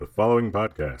The following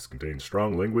podcast contains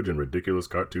strong language and ridiculous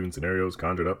cartoon scenarios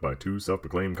conjured up by two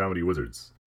self-proclaimed comedy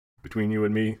wizards. Between you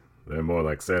and me, they're more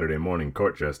like Saturday morning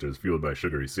court jesters fueled by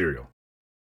sugary cereal.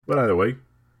 But either way,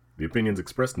 the opinions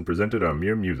expressed and presented are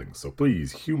mere musings, so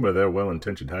please humor their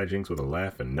well-intentioned hijinks with a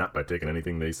laugh and not by taking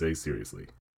anything they say seriously.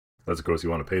 Unless, of course, you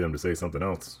want to pay them to say something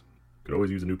else. Could always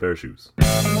use a new pair of shoes.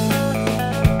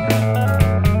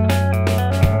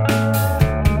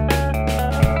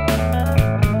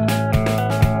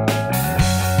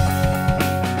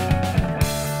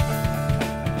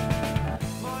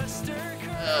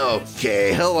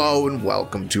 Okay, hello and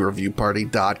welcome to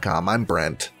ReviewParty.com. I'm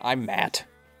Brent. I'm Matt.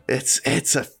 It's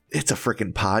a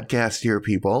freaking podcast here,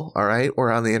 people. All right,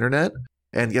 we're on the internet,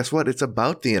 and guess what? It's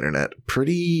about the internet.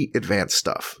 Pretty advanced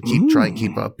stuff. Try and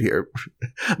keep up here,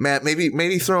 Matt.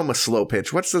 Maybe throw him a slow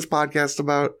pitch. What's this podcast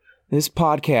about? This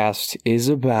podcast is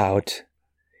about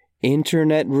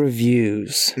internet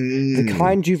reviews, the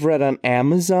kind you've read on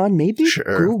Amazon, maybe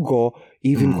Google,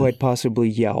 even quite possibly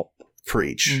Yelp.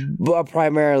 Preach. But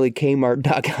primarily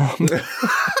Kmart.com.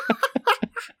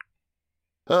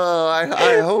 Oh,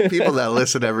 I hope people that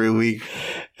listen every week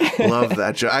love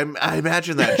that joke. I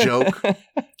imagine that joke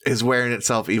is wearing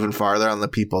itself even farther on the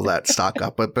people that stock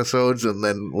up episodes and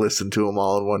then listen to them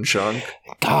all in one chunk.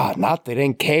 God, not that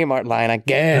in Kmart line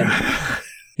again.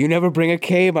 You never bring a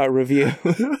Kmart review.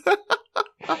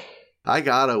 I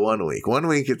got it 1 week. 1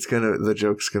 week the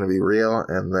joke's gonna be real,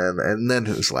 and then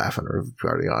who's laughing? Review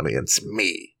Party audience?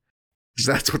 Me. Because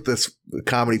that's what this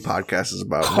comedy podcast is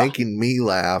about. Making me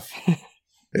laugh.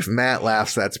 If Matt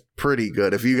laughs, that's pretty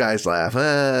good. If you guys laugh,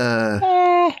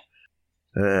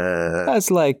 that's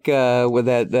like with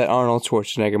that Arnold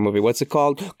Schwarzenegger movie. What's it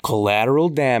called? Collateral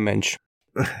Damage.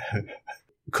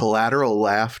 Collateral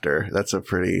Laughter. That's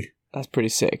pretty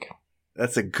sick.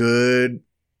 That's a good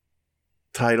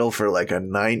title for like a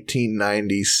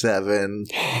 1997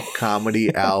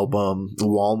 comedy album,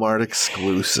 Walmart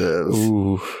exclusive.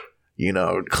 Ooh. You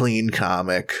know, clean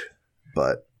comic,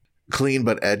 but clean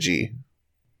but edgy.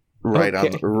 Right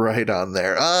on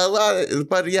there.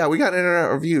 But yeah, we got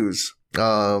internet reviews.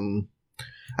 I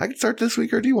can start this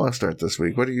week, or do you want to start this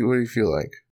week? What do you feel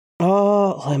like?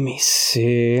 Let me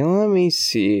see.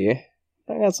 I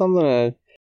got something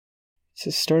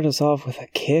to start us off with a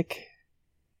kick.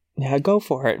 Yeah, go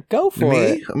for it.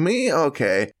 Me?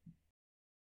 Okay.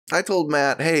 I told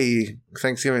Matt, hey,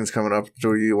 Thanksgiving's coming up.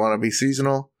 Do you want to be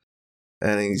seasonal?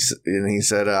 And he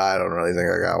said, I don't really think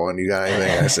I got one. You got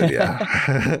anything? I said, yeah.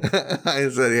 I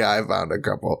said, yeah, I found a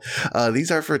couple.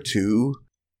 These are for two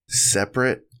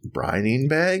separate brining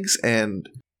bags. And,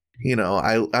 you know,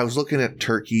 I was looking at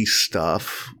turkey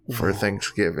stuff for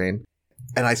Thanksgiving.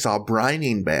 And I saw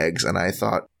brining bags. And I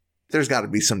thought, there's got to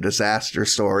be some disaster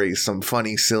stories, some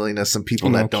funny silliness, some people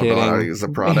that don't know how to use the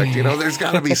product. You know, there's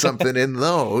got to be something in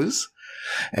those.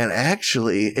 And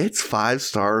actually, it's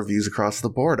 5-star reviews across the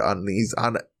board on these,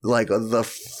 on like all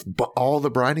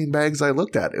the brining bags I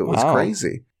looked at. It was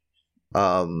crazy.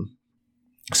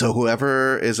 So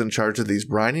whoever is in charge of these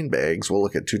brining bags, we'll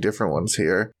look at two different ones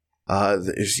here.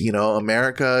 You know,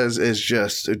 America is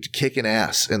just kicking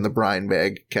ass in the brine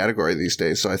bag category these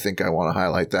days. So I think I want to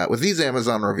highlight that with these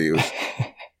Amazon reviews.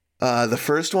 The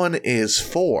first one is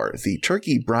for the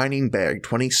Turkey Brining Bag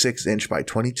 26-inch by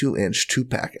 22-inch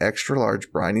 2-pack extra large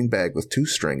brining bag with 2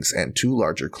 strings and 2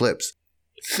 larger clips.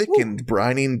 Thickened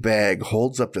brining bag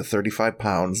holds up to 35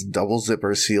 pounds, double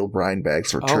zipper seal brine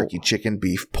bags for turkey, chicken,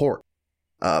 beef, pork.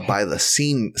 By the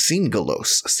Scene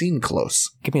Close.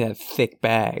 Give me that thick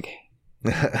bag.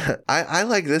 I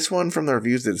like this one from the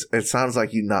reviews. It sounds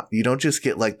like you don't just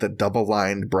get like the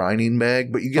double-lined brining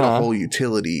bag, but you get a whole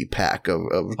utility pack of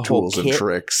tools and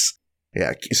tricks.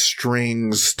 Yeah,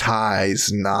 strings, ties,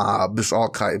 knobs, all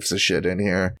types of shit in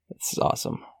here. This is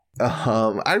awesome.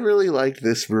 I really like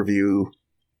this review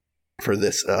for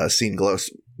this Scene Close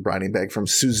brining bag from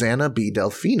Susanna B.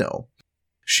 Delfino.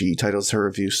 She titles her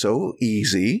review So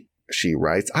Easy. She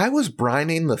writes, I was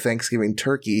brining the Thanksgiving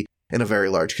turkey in a very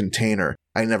large container.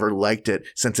 I never liked it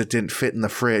since it didn't fit in the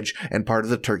fridge and part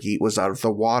of the turkey was out of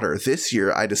the water. This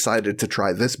year, I decided to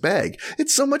try this bag.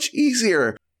 It's so much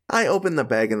easier. I opened the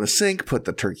bag in the sink, put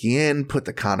the turkey in, put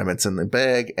the condiments in the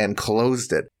bag, and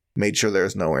closed it. Made sure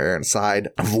there's no air inside.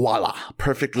 Voila!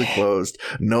 Perfectly closed,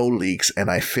 no leaks, and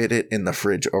I fit it in the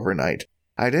fridge overnight.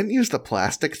 I didn't use the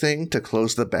plastic thing to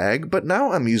close the bag, but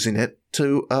now I'm using it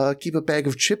to keep a bag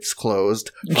of chips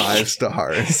closed. 5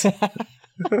 stars.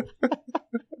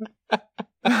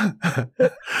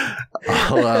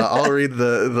 I'll read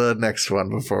the next one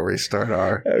before we start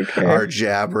our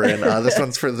jabbering. This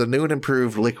one's for the new and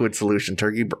improved liquid solution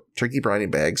turkey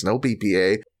brining bags, no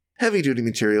BPA, Heavy-duty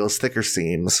materials, thicker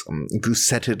seams,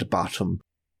 goussetted bottom,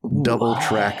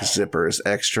 double-track zippers,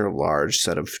 extra large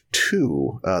set of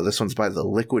 2. This one's by the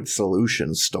Liquid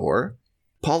Solutions store.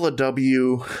 Paula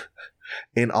W.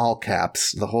 in all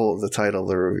caps. The title of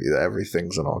the review,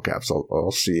 everything's in all caps. I'll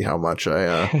see how much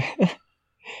I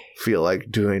feel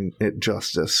like doing it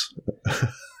justice.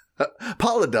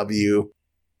 Paula W.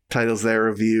 titles their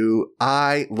review,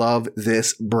 "I love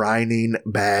this brining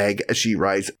bag." She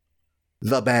writes,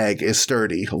 "The bag is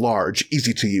sturdy, large,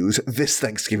 easy to use. This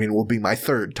Thanksgiving will be my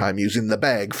 3rd time using the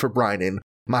bag for brining.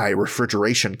 My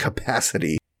refrigeration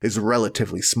capacity is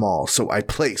relatively small, so I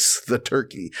place the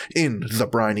turkey in the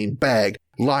brining bag,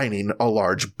 lining a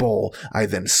large bowl. I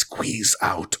then squeeze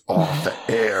out all the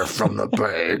air from the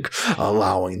bag,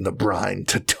 allowing the brine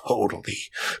to totally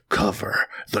cover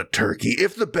the turkey.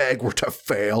 If the bag were to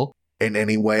fail in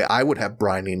any way, I would have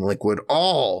brining liquid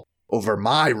all over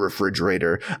my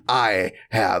refrigerator. I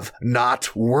have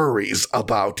not worries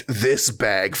about this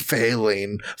bag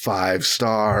failing. 5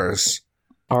 stars.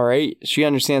 All right. She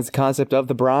understands the concept of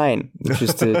the brine, which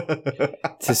is to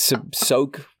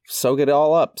soak it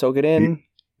all up, soak it in.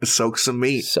 Soak some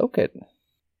meat. Soak it.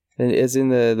 As in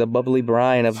the bubbly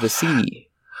brine of the sea.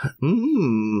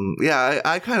 Yeah,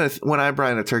 I kind of, when I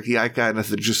brine a turkey, I kind of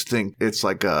just think it's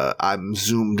like I'm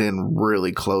zoomed in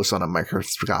really close on a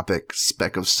microscopic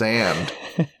speck of sand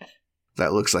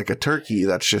that looks like a turkey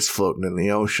that's just floating in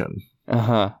the ocean.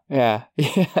 Yeah.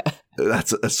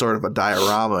 That's a sort of a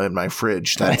diorama in my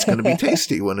fridge that's going to be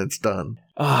tasty when it's done.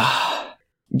 I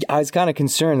was kind of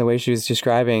concerned the way she was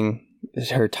describing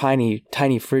her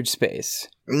tiny fridge space.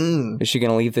 Is she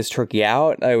going to leave this turkey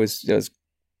out? I was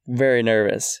very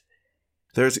nervous.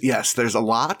 There's a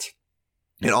lot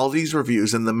in all these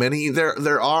reviews, and the many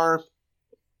there are.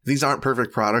 These aren't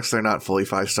perfect products; they're not fully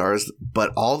 5 stars,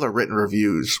 but all the written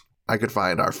reviews I could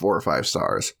find are 4 or 5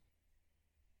 stars.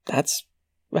 That's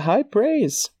high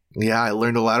praise. Yeah, I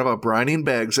learned a lot about brining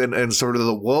bags and sort of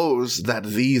the woes that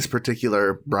these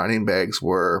particular brining bags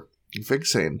were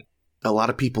fixing. A lot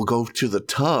of people go to the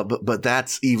tub, but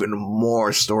that's even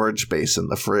more storage space in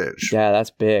the fridge. Yeah,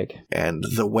 that's big. And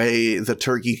the way the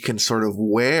turkey can sort of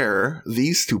wear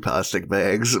these 2 plastic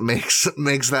bags makes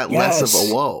that less of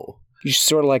a woe. You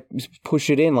sort of like push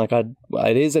it in like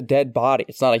it is a dead body.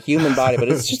 It's not a human body, but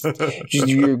it's just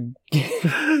your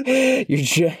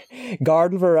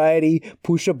garden variety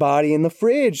push a body in the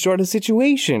fridge sort of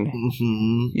situation.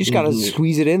 You just gotta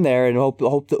squeeze it in there and hope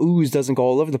the ooze doesn't go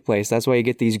all over the place. That's why you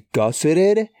get these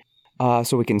gusseted,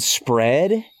 so we can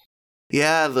spread.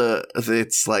 Yeah,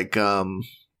 it's like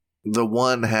the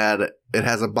one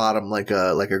has a bottom like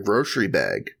a grocery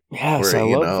bag. Yes, I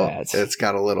love that. It's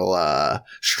got a little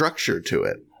structure to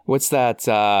it. What's that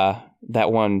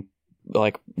one,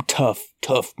 like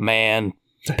tough man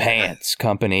pants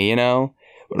company, you know?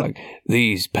 Like,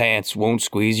 these pants won't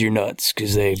squeeze your nuts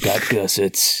because they've got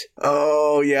gussets.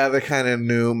 Oh, yeah, the kind of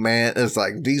new man. It's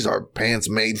like, these are pants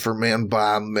made for men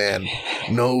by men.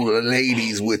 No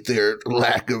ladies with their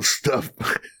lack of stuff.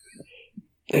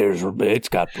 It's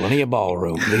got plenty of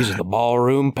ballroom. These are the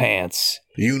ballroom pants.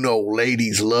 You know,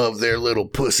 ladies love their little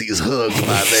pussies hugged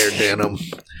by their denim,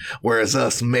 whereas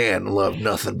us men love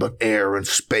nothing but air and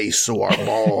space, so our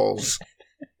balls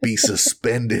be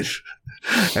suspended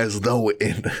as though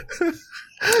in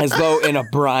a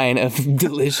brine of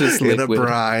delicious liquid. In a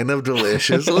brine of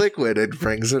delicious liquid. It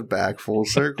brings it back full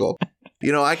circle.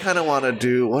 You know, I kind of want to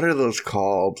do, what are those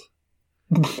called?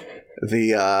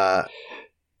 The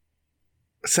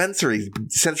sensory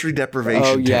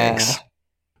deprivation tanks,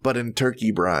 but in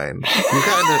turkey brine. You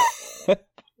kind of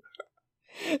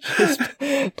there's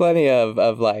plenty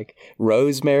of like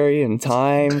rosemary and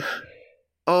thyme.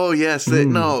 Oh yes,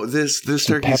 no, this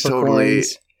turkey's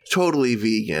totally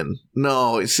vegan.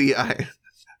 No, see, I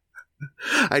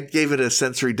gave it a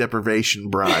sensory deprivation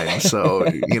brine, so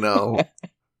no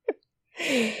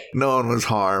one was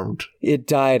harmed. It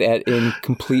died in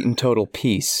complete and total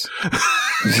peace.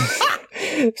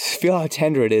 Feel how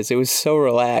tender it is. It was so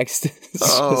relaxed.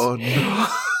 No.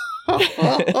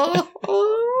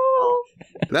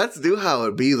 That's how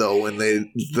it be though when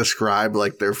they describe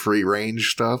like their free range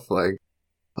stuff. Like,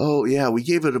 oh yeah, we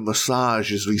gave it a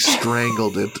massage as we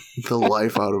strangled it, the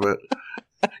life out of it.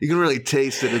 You can really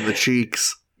taste it in the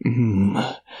cheeks.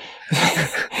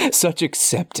 Such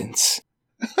acceptance.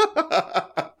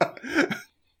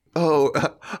 Oh,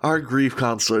 our grief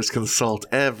counselors consult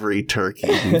every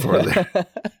turkey before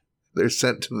they're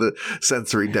sent to the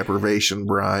sensory deprivation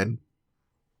brine.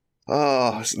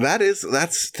 Oh,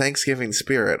 that's Thanksgiving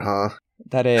spirit, huh?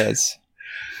 That is.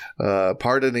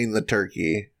 Pardoning the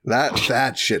turkey.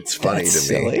 That shit's funny to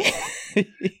silly. me.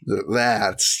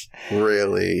 That's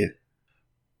really...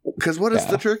 Because what does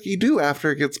the turkey do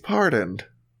after it gets pardoned?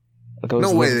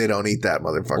 No way they don't eat that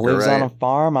motherfucker, lives right? on a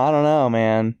farm? I don't know,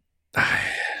 man.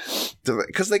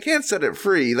 Because they can't set it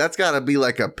free. That's got to be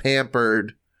like a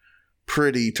pampered,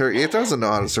 pretty turkey. It doesn't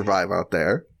know how to survive out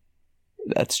there.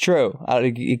 That's true.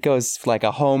 It goes like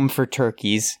a home for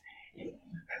turkeys.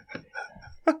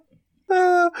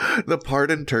 The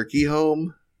pardoned turkey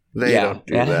home? They don't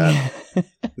do that.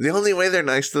 The only way they're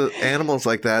nice to animals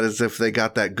like that is if they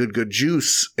got that good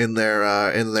juice in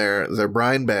their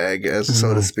brine bag, as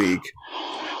so to speak.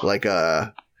 Like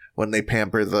when they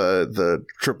pamper the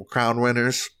Triple Crown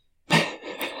winners.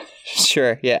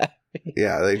 Sure, yeah.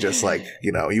 Yeah, they just like,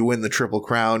 you win the Triple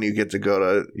Crown, you get to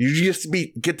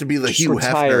get to be the Hugh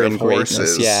Hefner of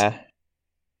horses. Yeah.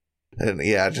 And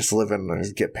just live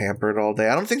and get pampered all day.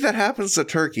 I don't think that happens to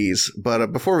turkeys, but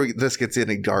before this gets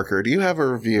any darker, do you have a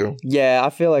review? Yeah, I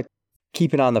feel like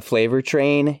keeping on the flavor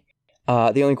train.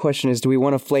 The only question is, do we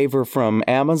want a flavor from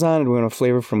Amazon or do we want a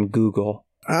flavor from Google?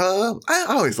 I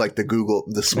always like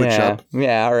the switch up.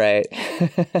 Yeah, all right.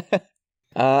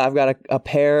 I've got a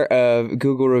pair of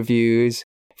Google reviews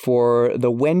for the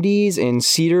Wendy's in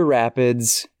Cedar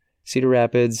Rapids,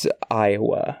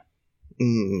 Iowa.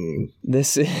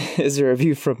 This is a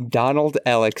review from Donald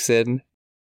Ellickson.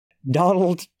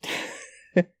 Donald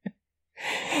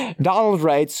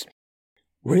writes,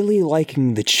 really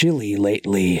liking the chili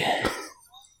lately.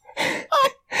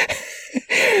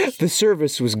 The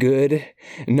service was good.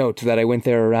 Note that I went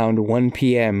there around 1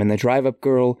 p.m. and the drive-up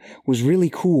girl was really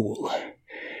cool.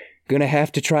 Gonna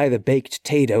have to try the baked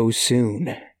potatoes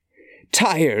soon.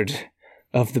 Tired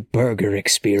of the burger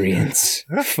experience.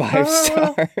 5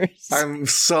 stars. I'm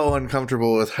so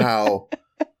uncomfortable with how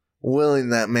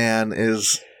willing that man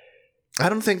is. I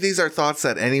don't think these are thoughts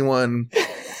that anyone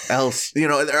else,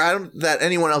 that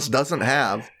anyone else doesn't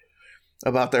have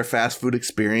about their fast food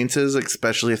experiences,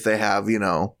 especially if they have,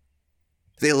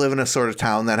 they live in a sort of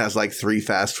town that has like 3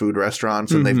 fast food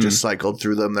restaurants and they've just cycled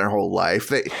through them their whole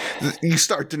life. You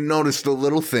start to notice the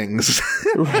little things.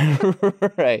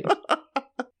 Right.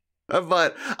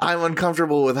 But I'm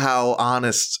uncomfortable with how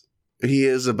honest he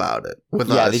is about it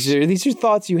with us. These are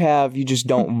thoughts you have. You just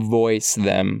don't voice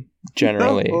them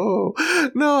generally.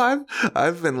 No,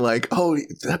 I've been like, oh,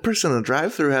 that person in the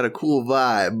drive-thru had a cool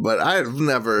vibe, but I've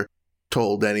never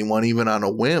told anyone, even on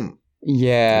a whim.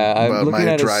 Yeah, I'm looking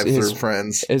at drive-thru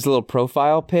friends. His little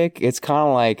profile pic. It's kind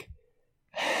of like,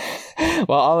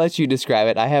 well, I'll let you describe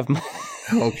it. I have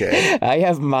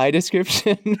my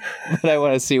description, but I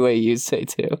want to see what you say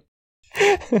too.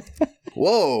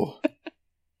 Whoa.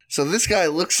 So this guy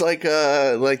looks like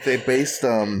they based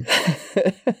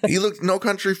he looked No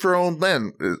Country for Old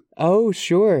Men. Oh,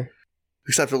 sure.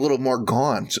 Except a little more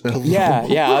gaunt.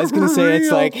 Yeah. I was gonna say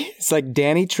it's like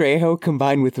Danny Trejo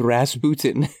combined with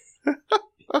Rasputin.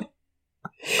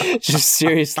 Just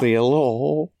seriously, a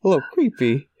little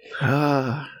creepy.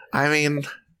 I mean,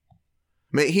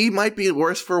 he might be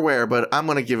worse for wear, but I'm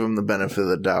gonna give him the benefit of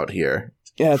the doubt here.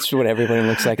 Yeah, that's what everybody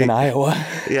looks like in Iowa.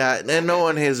 Yeah, and no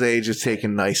one his age is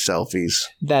taking nice selfies.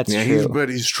 That's true. But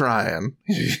he's trying.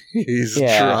 He's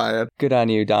trying. Good on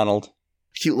you, Donald.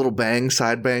 Cute little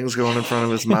side bangs going in front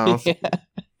of his mouth.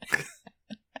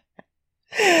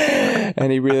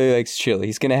 And he really likes chili.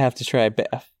 He's going to have to try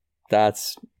Beth.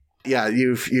 That's... Yeah,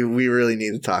 we really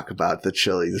need to talk about the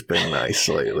chili's been nice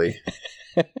lately.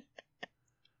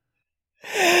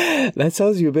 That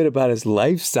tells you a bit about his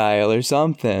lifestyle or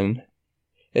something.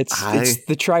 It's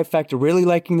the trifecta. Really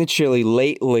liking the chili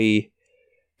lately.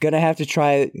 Gonna have to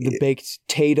try the baked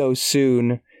potato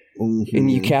soon. Mm-hmm. And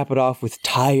you cap it off with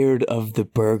tired of the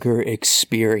burger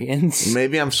experience.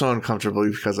 Maybe I'm so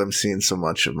uncomfortable because I'm seeing so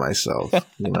much of myself,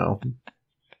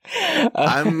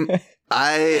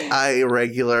 I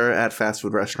regular at fast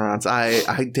food restaurants.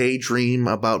 I daydream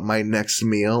about my next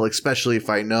meal, especially if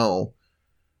I know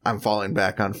I'm falling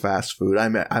back on fast food. I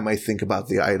might think about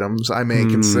the items. I may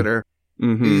consider,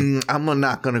 I'm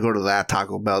not going to go to that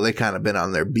Taco Bell. They kind of been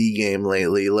on their B game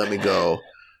lately. Let me go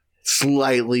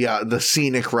slightly out the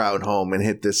scenic route home and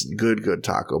hit this good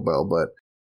Taco Bell. But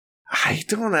I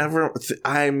don't ever,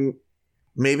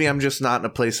 maybe I'm just not in a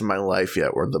place in my life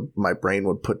yet where my brain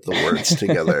would put the words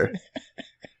together.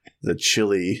 The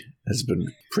chili has been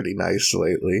pretty nice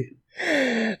lately.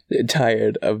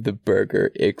 Tired of the burger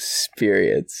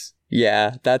experience.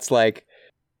 Yeah, that's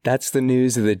the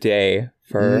news of the day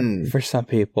for some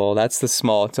people. That's the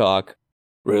small talk.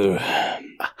 A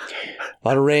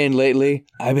lot of rain lately.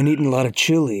 I've been eating a lot of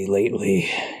chili lately.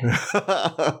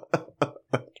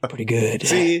 Pretty good.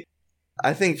 See,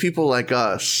 I think people like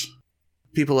us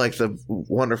people like the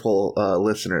wonderful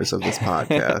listeners of this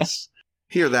podcast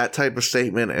hear that type of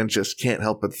statement and just can't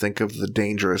help but think of the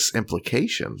dangerous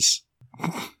implications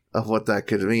of what that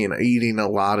could mean. Eating a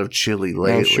lot of chili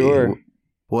lately. I'm sure.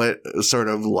 What sort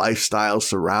of lifestyle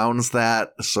surrounds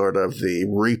that? Sort of the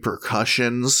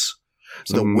repercussions,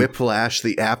 the whiplash,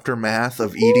 the aftermath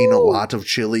of eating a lot of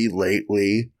chili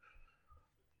lately.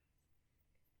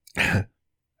 I'm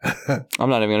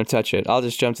not even going to touch it. I'll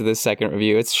just jump to this second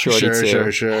review. It's shorty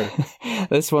too. Sure.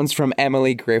 This one's from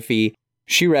Emily Griffey.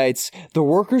 She writes, the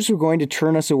workers were going to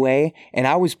turn us away, and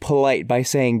I was polite by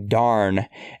saying darn,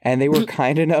 and they were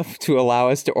kind enough to allow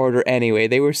us to order anyway.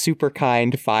 They were super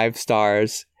kind, 5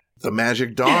 stars. The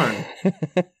magic darn.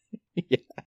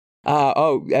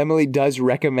 Yeah. Emily does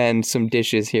recommend some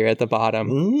dishes here at the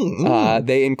bottom.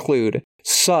 They include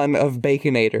Son of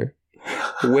Baconator,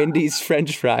 Wendy's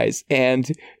French fries, and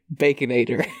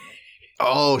Baconator.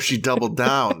 Oh, she doubled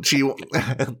down. She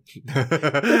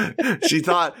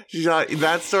thought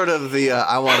that's sort of the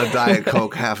I want a Diet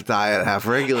Coke, half diet, half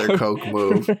regular Coke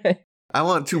move. Right. I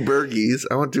want 2 burgies.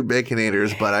 I want 2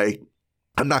 Baconators, but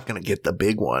I'm not going to get the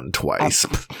big one twice.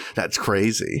 That's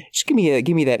crazy. Just give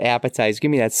me that appetizer. Give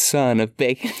me that Son of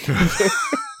Baconator.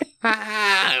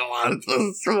 I want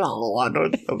the small one or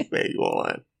the big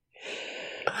one.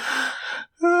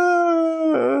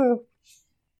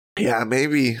 Yeah,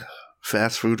 maybe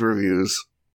fast food reviews.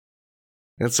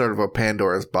 It's sort of a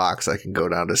Pandora's box. I can go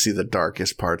down to see the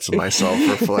darkest parts of myself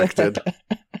reflected.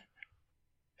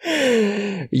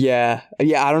 Yeah.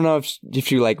 I don't know if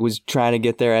she was trying to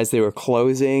get there as they were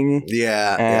closing.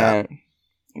 Yeah.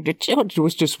 It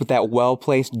was just with that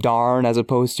well-placed darn as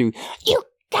opposed to you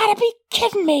gotta be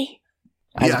kidding me.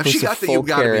 If she got the you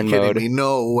gotta be kidding me,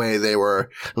 no way they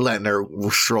were letting her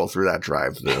stroll through that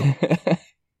drive-thru.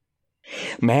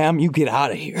 Ma'am, you get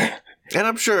out of here. And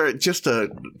I'm sure, just to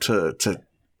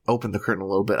open the curtain a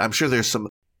little bit, I'm sure there's some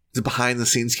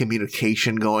behind-the-scenes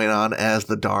communication going on as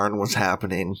the darn was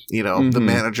happening. The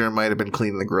manager might have been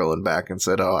cleaning the grill and back and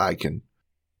said, I can,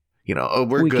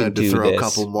 we're good to throw a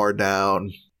couple more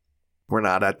down. We're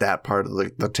not at that part of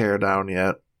the tear down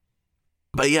yet.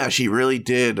 But yeah, she really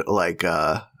did,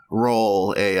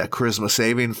 roll a charisma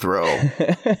saving throw.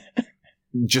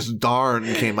 Just darn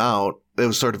came out. It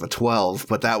was sort of a 12,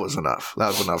 but that was enough. That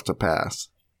was enough to pass.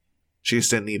 She just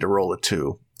didn't need to roll a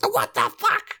 2. What the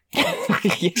fuck?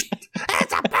 It's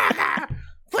a burger!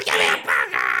 Give me a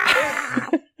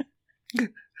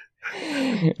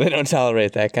burger! They don't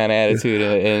tolerate that kind of attitude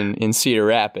in Cedar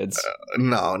Rapids.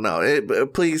 No.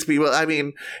 Please, people. I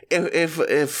mean,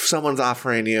 if someone's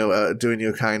offering you, doing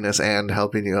you a kindness and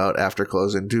helping you out after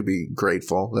closing, do be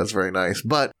grateful. That's very nice.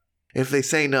 But if they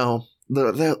say no,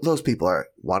 those people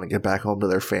want to get back home to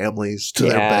their families, to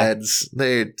their beds.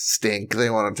 They stink. They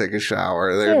want to take a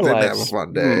shower. They didn't have a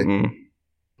fun day. Mm-hmm.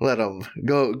 Let them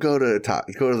go to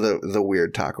the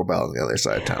weird Taco Bell on the other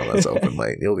side of town that's open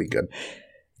late. You'll be good.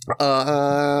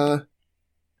 I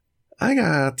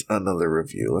got another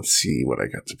review. Let's see what I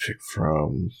got to pick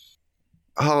from.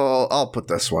 I'll put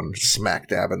this one smack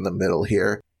dab in the middle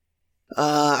here.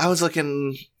 I was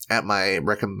looking at my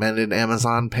recommended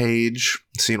Amazon page,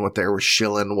 seeing what they were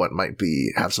shilling, what might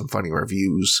have some funny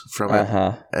reviews from it.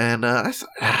 And I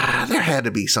thought, there had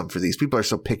to be some for these. People are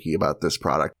so picky about this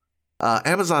product.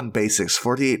 Amazon Basics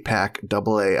 48-pack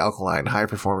AA alkaline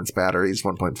high-performance batteries,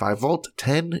 1.5 volt,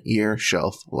 10-year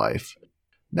shelf life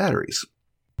batteries.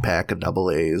 Pack of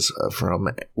AA's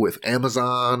with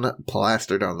Amazon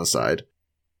plastered on the side.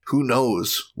 Who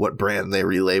knows what brand they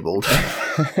relabeled?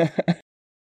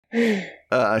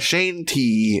 Shane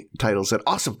T titles it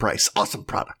awesome price, awesome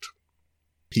product.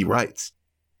 He writes,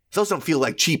 those don't feel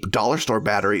like cheap dollar store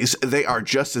batteries. They are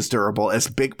just as durable as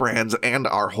big brands and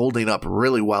are holding up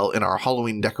really well in our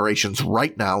Halloween decorations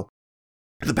right now.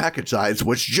 The package size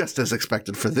was just as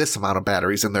expected for this amount of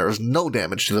batteries, and there is no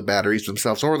damage to the batteries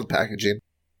themselves or the packaging.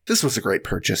 This was a great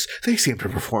purchase. They seem to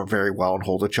perform very well and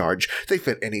hold a charge. They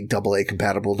fit any AA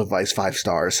compatible device, 5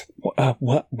 stars.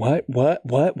 What?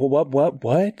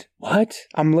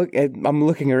 I'm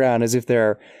looking around as if there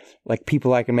are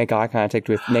people I can make eye contact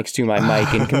with next to my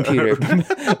mic and computer.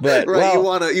 But right,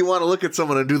 you want to look at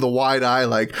someone and do the wide eye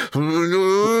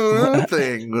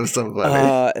thing with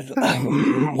somebody.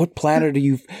 What planet are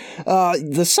you?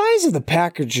 The size of the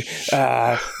package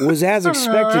was as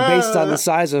expected based on the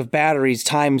size of batteries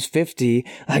times 50.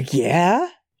 Yeah.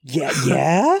 If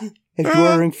you're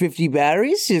ordering 50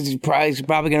 batteries, it's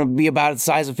probably going to be about the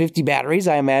size of 50 batteries,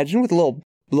 I imagine, with a little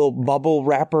bubble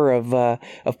wrapper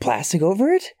of plastic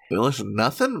over it. Listen,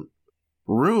 nothing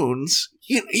runes,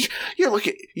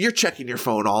 you're checking your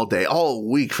phone all day, all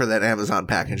week for that Amazon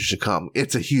package to come.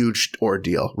 It's a huge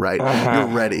ordeal, right?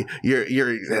 You're ready. You're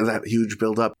that huge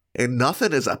buildup. And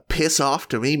nothing is a piss off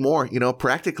to me more,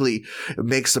 practically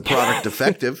makes the product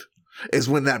defective is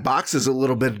when that box is a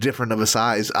little bit different of a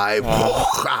size.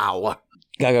 Wow.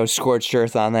 Gotta go scorched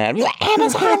earth on that.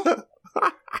 Amazon!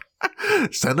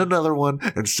 Send another one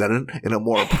and send it in a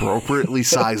more appropriately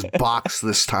sized box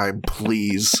this time,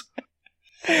 please.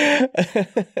 Okay,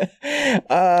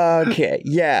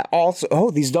 yeah.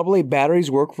 Also, these AA batteries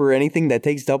work for anything that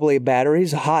takes AA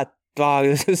batteries. Hot dog,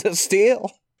 this is a steal.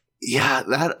 Yeah,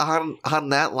 that on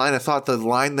that line, I thought the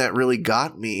line that really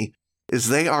got me is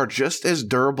they are just as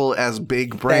durable as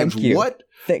big brands. Thank you. What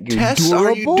Thank you. tests Durable?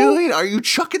 are you doing? Are you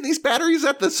chucking these batteries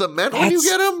at the cement when you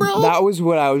get them, bro? That was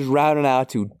what I was rounding out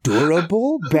to.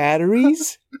 Durable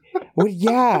batteries? Well,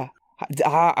 yeah.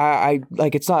 I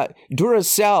like, it's not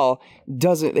Duracell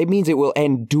doesn't, it means it will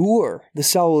endure. The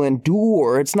cell will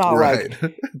endure. It's not like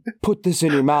put this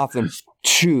in your mouth and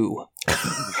chew.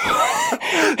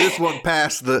 This one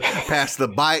passed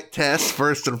the bite test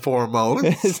first and foremost.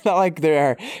 It's not like there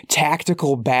are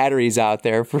tactical batteries out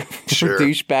there for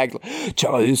douchebag.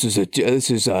 This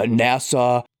is a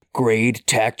NASA grade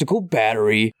tactical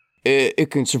battery. It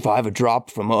can survive a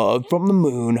drop from the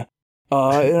moon.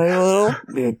 Pop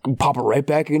it right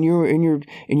back in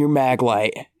your mag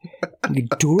light.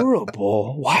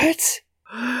 Durable. What?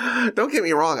 Don't get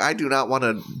me wrong, I do not want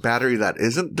a battery that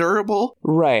isn't durable.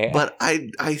 Right. But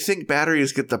I think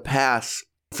batteries get the pass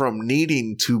from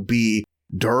needing to be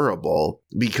durable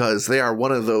because they are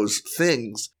one of those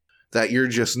things that you're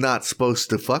just not supposed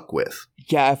to fuck with.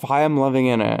 Yeah, if I am living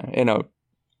in a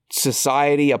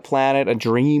society, a planet, a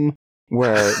dream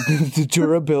where the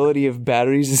durability of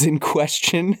batteries is in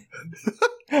question.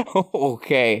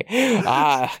 Okay.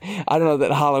 I don't know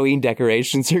that Halloween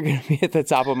decorations are going to be at the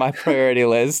top of my priority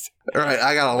list. All right,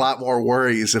 I got a lot more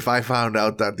worries if I found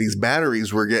out that these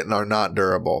batteries we're getting are not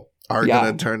durable, are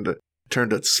going to turn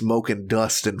to smoke and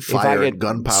dust and fire and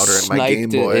gunpowder in my Game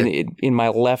Boy. In my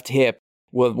left hip,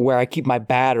 where I keep my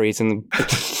batteries, and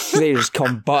they just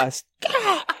combust.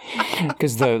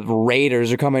 Because the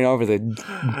raiders are coming over the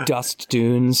dust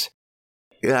dunes.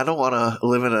 Yeah, I don't want to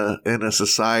live in a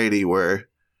society where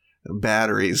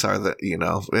batteries are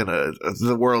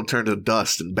the world turned to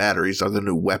dust and batteries are the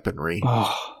new weaponry.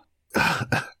 Oh.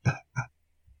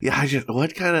 Yeah,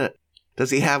 what kind of does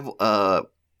he have? I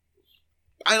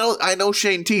know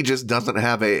Shane T just doesn't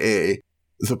have the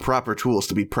proper tools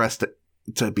to be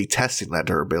testing that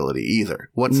durability either.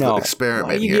 What's the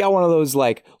experiment here? You got one of those,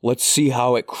 like, let's see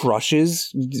how it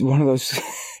crushes. One of those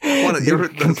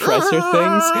compressor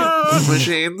things.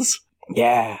 Machines.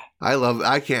 Yeah.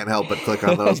 I can't help but click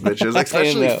on those bitches.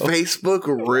 Especially Facebook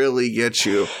really gets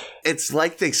you. It's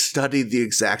like they studied the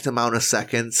exact amount of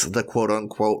seconds the quote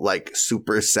unquote like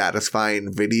super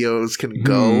satisfying videos can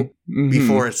go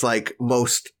before it's like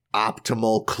most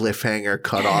optimal cliffhanger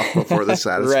cut off before the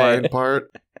satisfying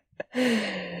part.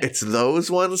 It's those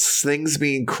ones, things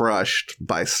being crushed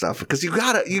by stuff, because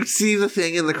you see the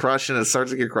thing in the crush and it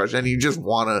starts to get crushed and you just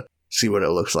want to see what it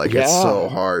looks like. Yeah. It's so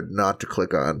hard not to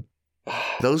click on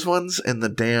those ones. And the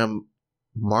damn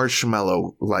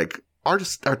marshmallow, like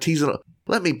artisanal,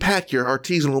 let me pack your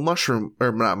artisanal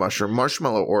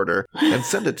marshmallow order and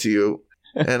send it to you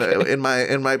and in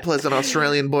my pleasant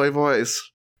Australian boy voice.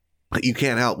 You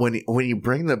can't help when you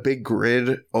bring the big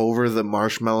grid over the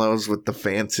marshmallows with the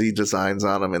fancy designs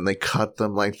on them and they cut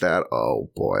them like that. Oh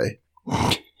boy.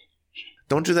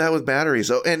 Don't do that with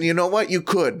batteries. Oh, and you know what? You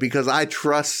could, because I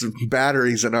trust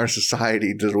batteries in our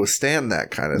society to withstand that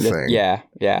kind of thing. Yeah.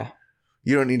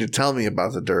 You don't need to tell me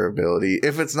about the durability.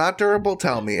 If it's not durable,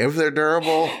 tell me. If they're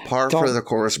durable, par for the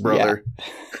course, brother.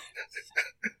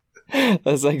 Yeah.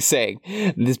 That's like saying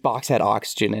this box had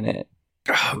oxygen in it.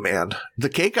 Oh man, the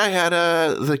cake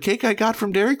I got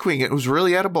from Dairy Queen, it was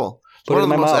really edible. It's one of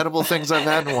the most edible things I've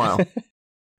had in a while.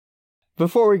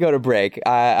 Before we go to break,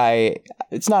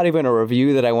 it's not even a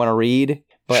review that I want to read,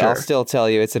 but I'll still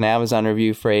tell you it's an Amazon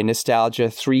review for a Nostalgia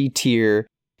 3-tier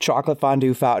chocolate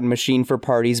fondue fountain machine for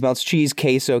parties, melts cheese,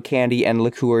 queso, candy, and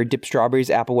liqueur, dip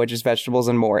strawberries, apple wedges, vegetables,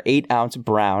 and more. 8-ounce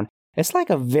brown. It's like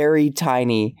a very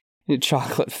tiny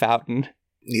chocolate fountain.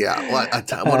 Yeah,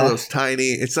 one of those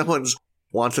tiny. If someone's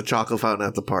wants a chocolate fountain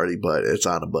at the party, but it's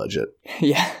on a budget.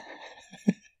 Yeah.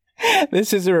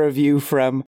 This is a review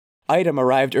from item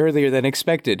arrived earlier than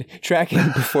expected. Tracking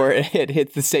before it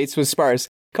hit the States was sparse.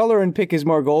 Color and pick is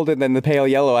more golden than the pale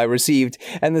yellow I received,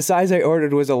 and the size I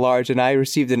ordered was a large, and I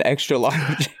received an extra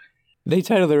large. They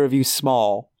titled the review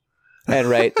small. And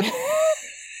right.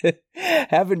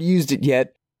 Haven't used it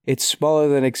yet, It's smaller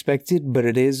than expected, but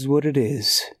it is what it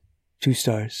is. 2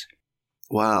 stars.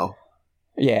 Wow.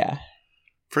 Yeah.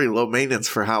 Pretty low maintenance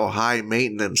for how high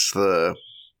maintenance their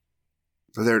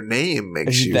name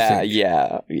makes you think.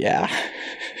 Yeah.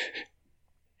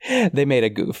 They made a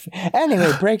goof.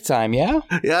 Anyway, break time, yeah?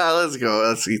 Yeah, let's go.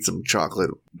 Let's eat some chocolate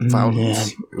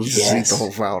fountains. Let's just eat the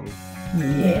whole fountain.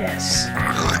 Yes.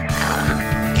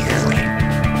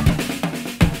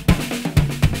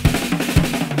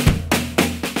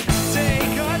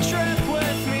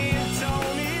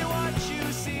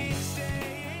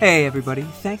 Hey everybody,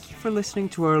 thank you for listening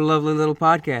to our lovely little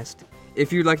podcast.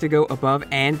 If you'd like to go above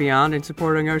and beyond in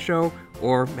supporting our show,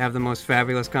 or have the most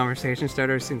fabulous conversation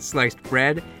starter since sliced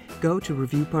bread, go to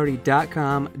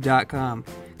reviewparty.com.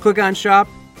 Click on shop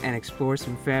and explore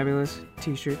some fabulous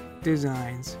t-shirt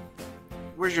designs.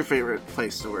 Where's your favorite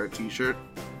place to wear a t-shirt?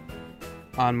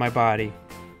 On my body.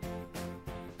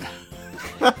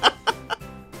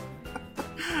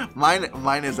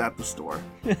 Mine is at the store.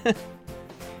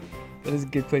 That is a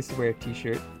good place to wear a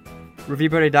t-shirt.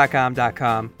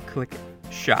 Reviewparty.com. Click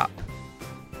shop.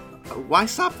 Why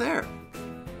stop there?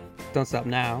 Don't stop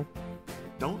now.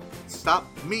 Don't stop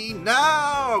me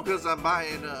now, because I'm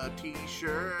buying a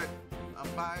t-shirt. I'm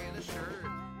buying a shirt.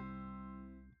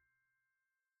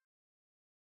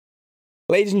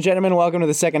 Ladies and gentlemen, welcome to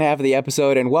the second half of the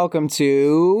episode, and welcome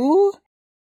to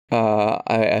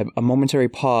a momentary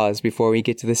pause before we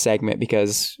get to the segment,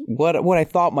 because what I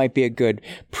thought might be a good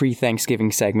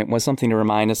pre-Thanksgiving segment was something to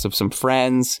remind us of some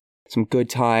friends, some good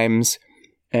times,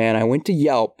 and I went to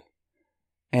Yelp,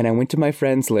 and I went to my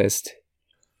friends list,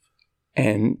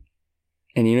 and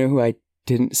you know who I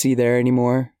didn't see there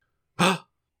anymore?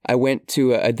 I went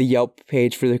to the Yelp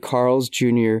page for the Carl's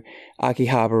Jr.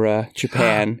 Akihabara,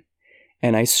 Japan,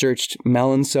 and I searched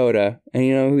melon soda, and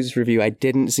you know whose review I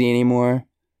didn't see anymore?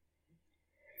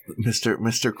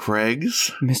 Mr.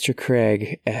 Craig's? Mr.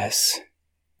 Craig S.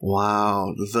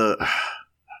 Wow. The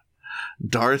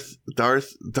Darth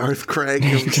Craig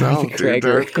himself.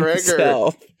 Darth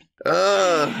Craiger.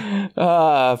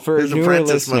 For his newer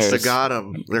apprentice listeners, must have got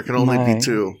him. There can only be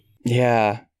 2.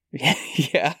 Yeah.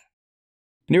 Yeah.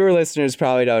 Newer listeners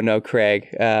probably don't know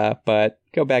Craig, but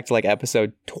go back to like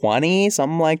episode 20,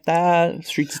 something like that.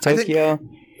 Streets of Tokyo.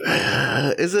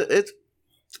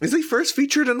 Is he first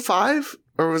featured in 5?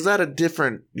 Or was that a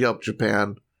different Yelp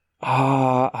Japan?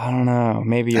 I don't know.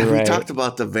 Maybe you're right. We talked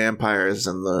about the vampires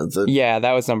and the... Yeah,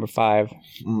 that was number 5.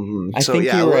 Mm-hmm. I think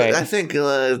you're right. I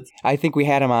think we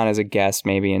had him on as a guest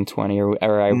maybe in 20,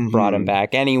 or I brought him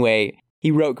back. Anyway, he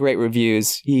wrote great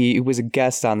reviews. He was a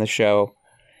guest on the show.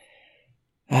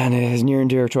 And it is near and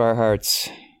dear to our hearts.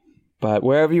 But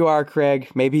wherever you are, Craig,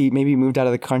 maybe he moved out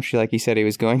of the country like he said he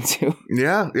was going to.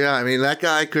 Yeah. I mean, that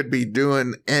guy could be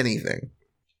doing anything.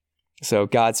 So,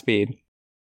 Godspeed.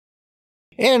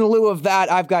 In lieu of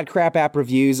that, I've got crap app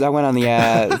reviews. I went on the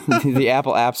the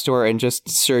Apple App Store and just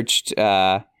searched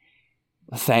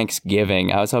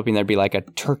Thanksgiving. I was hoping there'd be like a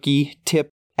turkey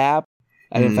tip app.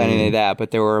 I didn't find any of that,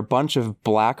 but there were a bunch of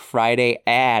Black Friday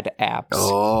ad apps.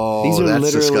 Oh, these are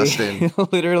that's disgusting.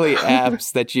 Literally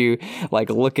apps that you like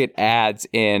look at ads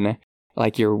in,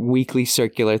 like your weekly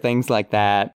circular, things like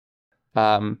that.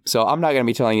 So I'm not going to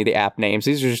be telling you the app names.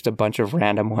 These are just a bunch of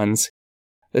random ones.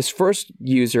 This first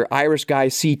user, Irish Guy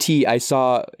CT, I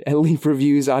saw leave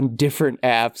reviews on different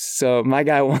apps. So my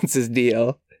guy wants his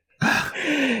deal.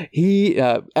 He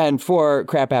and for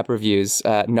crap app reviews,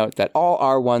 note that all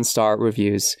are 1-star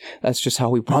reviews. That's just how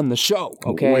we run the show.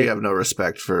 Okay, we have no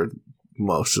respect for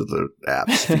most of the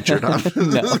apps featured on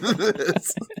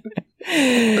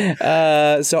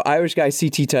this. So Irish Guy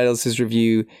CT titles his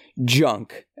review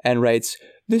 "Junk" and writes,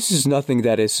 "This is nothing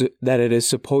that it is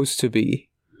supposed to be."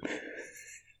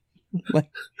 Like,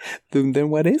 then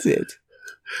what is it?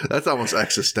 That's almost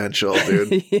existential,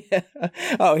 dude. Yeah.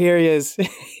 Oh, here he is.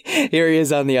 Here he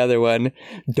is on the other one.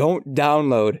 Don't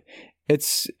download.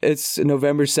 It's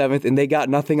November 7th and they got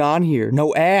nothing on here.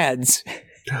 No ads.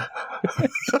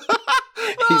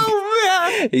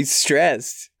 Oh, man. He's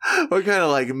stressed. What kind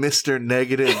of like Mr.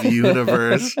 Negative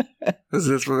universe is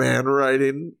this man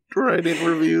writing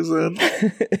reviews in?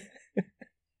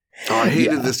 Oh, I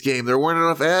hated this game. There weren't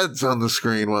enough ads on the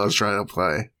screen while I was trying to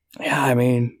play. Yeah, I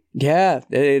mean, yeah,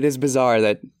 it is bizarre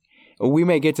that we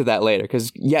may get to that later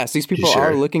because, yes, these people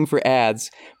are looking for ads,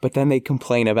 but then they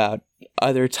complain about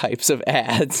other types of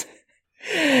ads.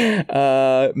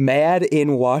 Mad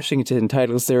in Washington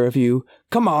titles their review,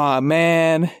 "Come on,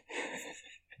 man."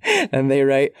 And they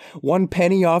write, "1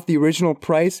 penny off the original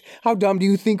price? How dumb do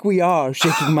you think we are?"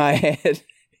 Shaking my head.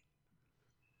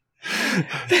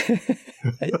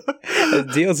 A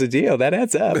deal's a deal. That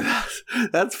adds up.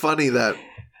 That's funny that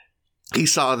He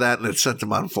saw that and it sent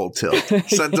him on full tilt.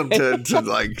 Sent him to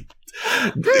like,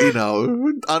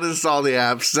 uninstall the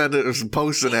app, send it,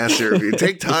 post an essay review.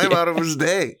 Take time out of his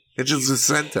day. It just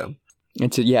sent him.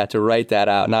 And to write that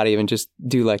out, not even just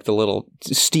do like the little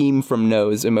steam from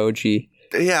nose emoji.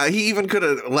 Yeah, he even could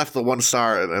have left the 1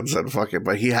 star and said fuck it,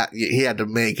 but he had to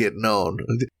make it known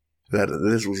that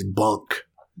this was bunk.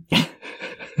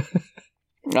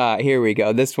 Here we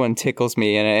go. This one tickles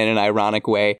me in an ironic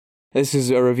way. This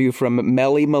is a review from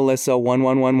Melly Melissa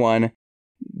 1111.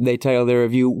 They title their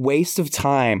review, Waste of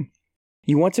Time.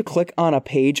 You want to click on a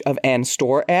page of an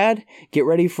store ad? Get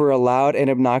ready for a loud and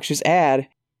obnoxious ad.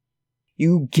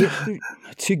 To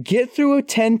get through a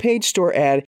 10-page store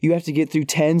ad, you have to get through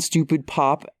 10 stupid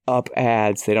pop-up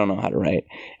ads. They don't know how to write.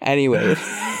 Anyway,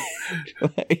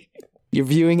 you're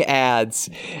viewing ads,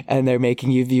 and they're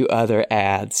making you view other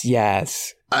ads.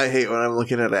 Yes. I hate when I'm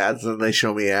looking at ads and they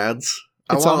show me ads.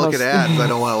 I want to look at ads. I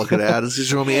don't want to look at ads. Just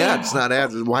show me ads, not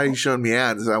ads. Why are you showing me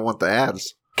ads? I want the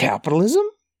ads. Capitalism?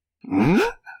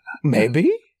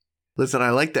 Maybe? Listen,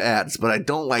 I like the ads, but I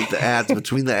don't like the ads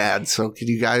between the ads. So can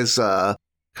you guys kind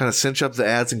of cinch up the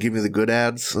ads and give me the good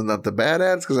ads and not the bad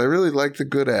ads? Because I really like the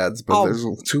good ads, but there's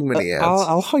too many ads.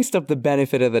 I'll hoist up the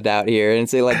benefit of the doubt here and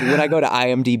say, like, when I go to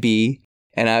IMDb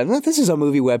and this is a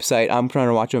movie website, I'm trying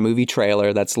to watch a movie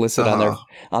trailer that's listed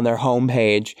on their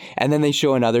homepage, and then they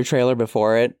show another trailer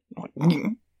before it.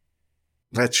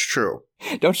 That's true.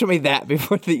 Don't show me that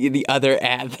before the other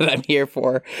ad that I'm here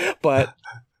for, but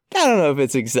I don't know if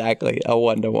it's exactly a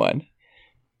 1-to-1.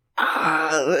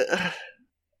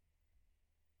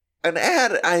 An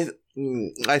ad,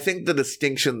 I think the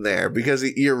distinction there, because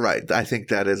you're right, I think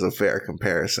that is a fair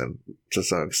comparison to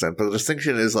some extent, but the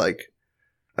distinction is like,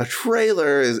 a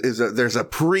trailer there's a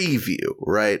preview,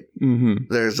 right?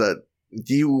 Mm-hmm.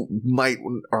 You might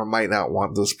or might not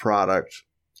want this product,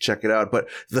 check it out, but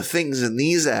the things in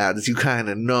these ads, you kind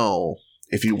of know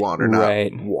if you want or not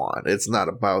want. It's not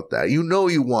about that. You know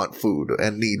you want food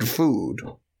and need food.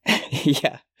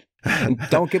 Yeah.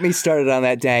 Don't get me started on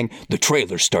that dang, the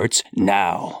trailer starts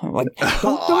now. Like,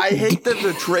 I hate that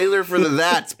the trailer for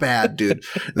that's bad, dude.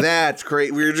 That's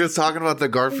great. We were just talking about the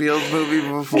Garfield movie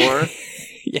before.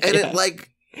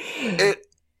 It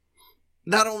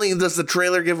not only does the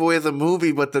trailer give away the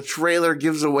movie, but the trailer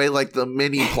gives away like the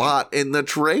mini plot in the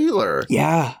trailer.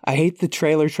 Yeah, I hate the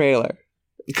trailer.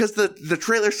 Because the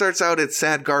trailer starts out, it's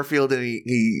sad Garfield and he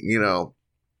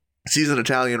sees an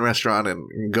Italian restaurant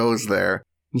and goes there.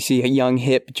 You see a young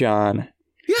hip John.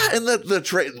 Yeah, and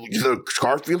the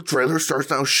Garfield trailer starts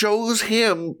now, shows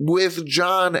him with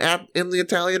John in the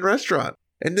Italian restaurant.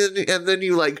 And then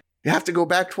you have to go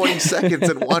back 20 seconds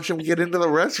and watch him get into the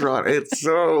restaurant.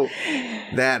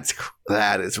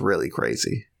 That is really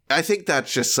crazy. I think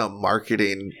that's just some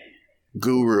marketing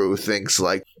guru thinks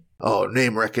like, oh,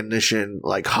 name recognition,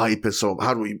 like hype is so.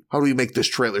 How do we make this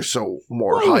trailer so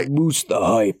more hype? Boost the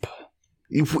hype.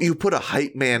 You put a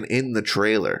hype man in the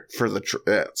trailer for the.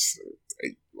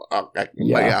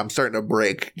 I'm starting to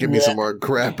break. Give me some more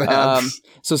crap ads.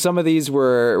 So some of these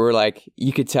were like,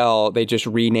 you could tell they just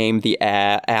renamed the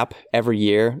app every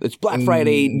year. It's Black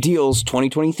Friday Deals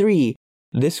 2023.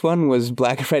 This one was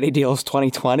Black Friday Deals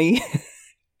 2020.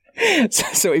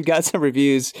 So we've got some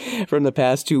reviews from the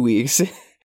past 2 weeks.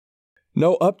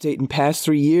 No update in past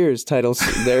 3 years, titles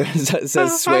there says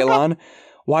Swaylon.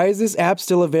 Why is this app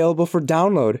still available for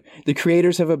download? The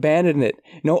creators have abandoned it.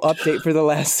 No update for the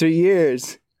last 3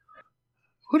 years.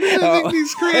 Who do you think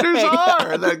these creators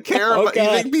are that care about? You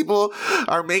think people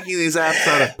are making these apps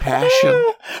out of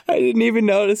passion? I didn't even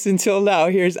notice until now.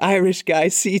 Here's Irish guy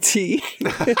CT.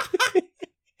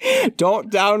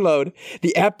 Don't download.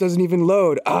 The app doesn't even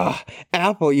load.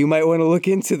 Apple, you might want to look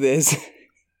into this.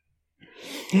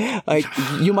 Like,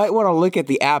 you might want to look at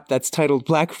the app that's titled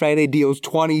Black Friday Deals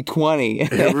 2020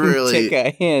 and really, take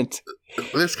a hint.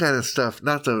 This kind of stuff,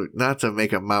 not to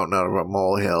make a mountain out of a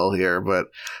molehill here, but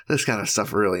this kind of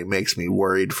stuff really makes me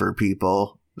worried for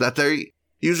people that they're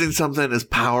using something as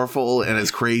powerful and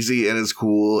as crazy and as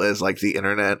cool as like the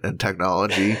internet and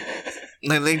technology.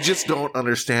 And they just don't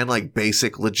understand like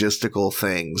basic logistical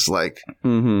things. Like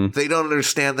they don't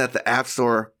understand that the App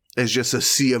Store is just a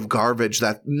sea of garbage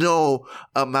that no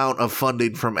amount of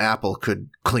funding from Apple could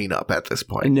clean up at this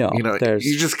point. No,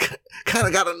 you just kind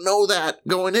of got to know that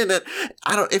going in it.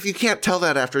 If you can't tell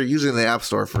that after using the App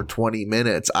Store for 20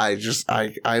 minutes, I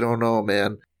don't know,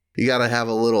 man. You got to have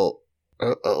a little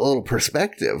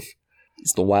perspective.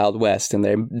 It's the Wild West,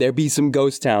 and there be some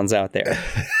ghost towns out there.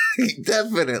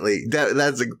 Definitely.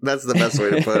 That's the best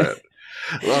way to put it.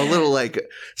 A little like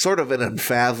sort of an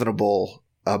unfathomable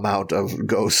amount of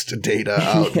ghost data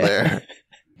out there.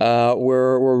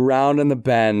 We're rounding the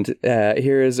bend.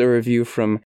 Here is a review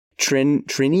from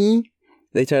Trini.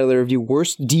 They title the review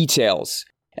 "Worst Details"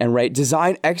 and write,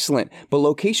 "Design excellent, but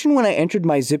location when I entered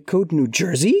my zip code, New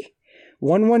Jersey,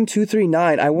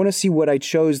 11239. I want to see what I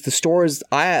chose. The stores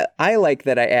I like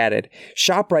that I added.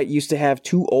 ShopRite used to have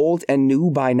too old and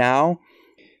new by now.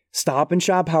 Stop and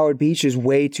Shop Howard Beach is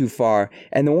way too far.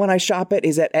 And the one I shop at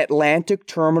is at Atlantic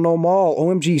Terminal Mall.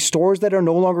 OMG, stores that are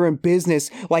no longer in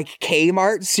business, like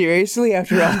Kmart? Seriously,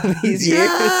 after all these years?"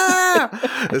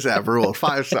 This app ruled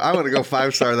 5-star. I'm going to go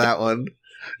 5-star that one.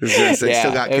 They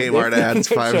still got Kmart ads,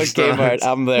 5 stars. Kmart,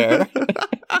 I'm there.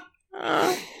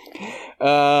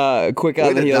 Quick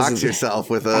on the heels. Dox yourself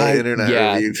with an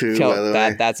internet review too. By the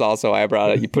way, that's also why I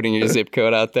brought it. You putting your zip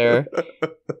code out there,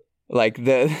 like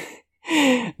there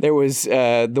was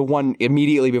the one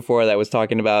immediately before that was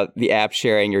talking about the app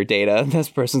sharing your data. This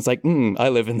person's like, I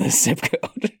live in this zip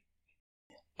code.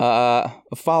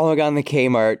 Following on the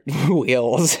Kmart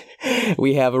wheels,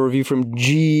 we have a review from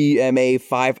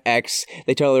GMA5X.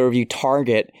 They tell the review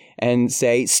Target and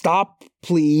say, "Stop,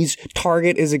 please.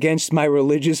 Target is against my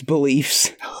religious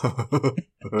beliefs." I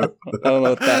don't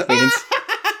know what that means.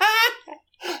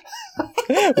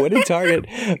 What did Target?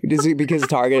 Is it because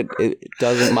Target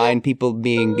doesn't mind people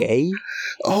being gay?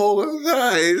 Oh,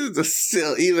 nice.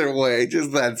 Still, either way,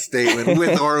 just that statement,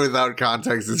 with or without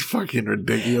context, is fucking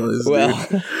ridiculous. Well,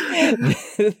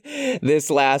 this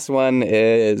last one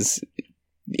is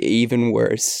even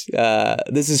worse.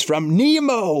 This is from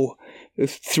Nemo.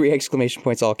 3 exclamation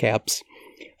points, all caps.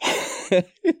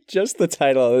 Just the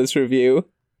title of this review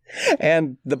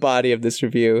and the body of this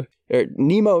review.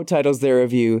 Nemo titles their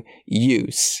review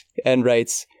 "Use" and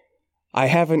writes, I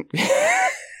haven't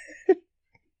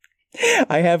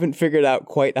figured out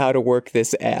quite how to work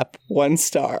this app. 1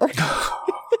 star.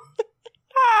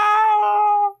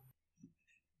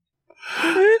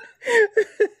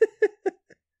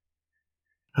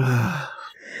 I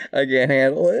can't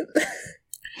handle it.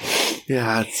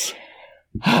 Yeah, it's...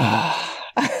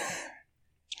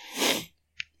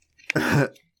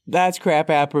 That's crap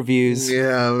app reviews.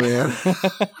 Yeah, man.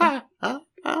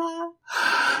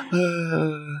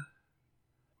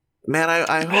 Man,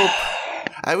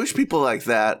 I wish people like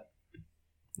that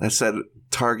said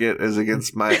Target is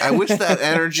against my... I wish that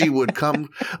energy would come,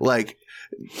 like,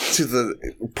 to the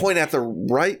point at the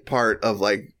right part of,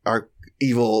 like, our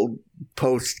evil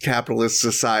post-capitalist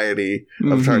society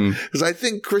of Target. Because I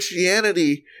think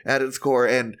Christianity at its core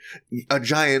and a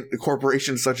giant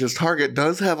corporation such as Target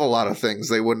does have a lot of things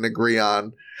they wouldn't agree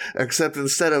on, except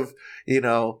instead of,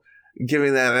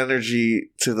 giving that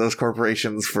energy to those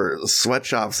corporations for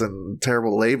sweatshops and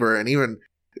terrible labor and even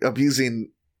abusing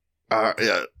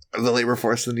the labor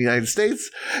force in the United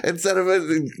States, instead of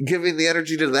giving the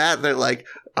energy to that, they're like,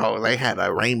 oh, they had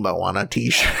a rainbow on a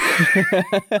t-shirt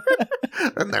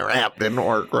and their app didn't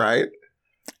work right.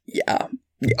 Yeah.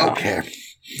 Okay.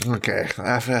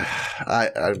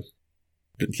 I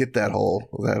get that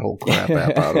whole crap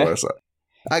app out of us.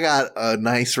 I got a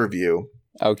nice review.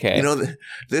 Okay.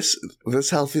 This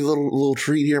healthy little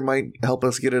treat here might help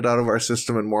us get it out of our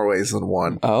system in more ways than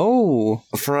one. Oh.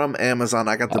 From Amazon,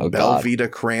 I got the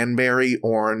Belvita Cranberry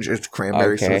Orange. It's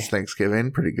cranberry, so it's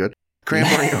Thanksgiving. Pretty good.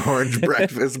 Cranberry Orange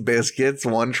breakfast biscuits.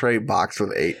 1 tray box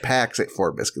with 8 packs at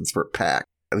 4 biscuits per pack.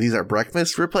 These are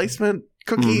breakfast replacement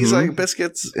cookies, like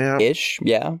biscuits. Yeah. Ish,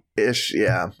 yeah.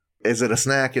 Is it a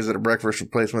snack? Is it a breakfast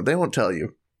replacement? They won't tell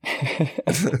you.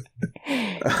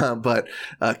 But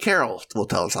Carol will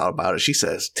tell us all about it. She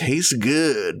says, tastes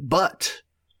good, but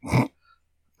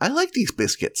I like these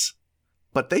biscuits.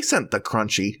 But they sent the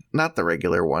crunchy, not the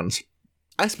regular ones.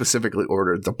 I specifically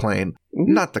ordered the plain,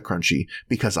 not the crunchy,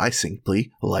 because I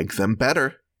simply like them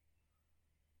better.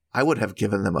 I would have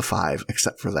given them a 5,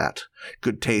 except for that.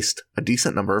 Good taste, a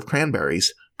decent number of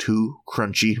cranberries, 2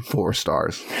 crunchy 4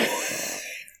 stars.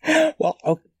 Well,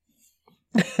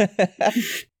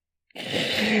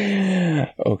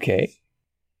 okay.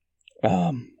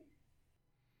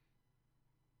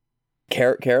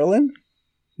 Carolyn?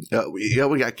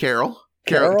 We got Carol.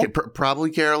 Carol?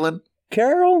 Probably Carolyn.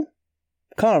 Carol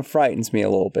kind of frightens me a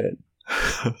little bit.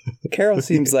 Carol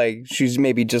seems like she's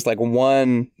maybe just like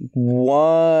one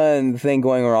thing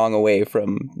going wrong away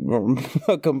from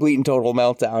a complete and total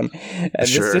meltdown. And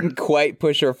this didn't quite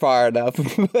push her far enough,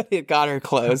 but it got her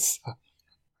close.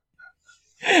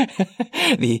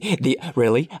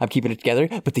 Really? I'm keeping it together,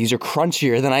 but these are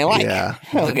crunchier than I like. Yeah.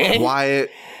 Okay. The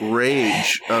quiet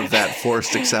rage of that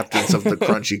forced acceptance of the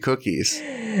crunchy cookies.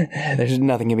 There's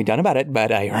nothing can be done about it,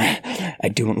 but I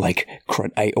don't like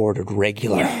I ordered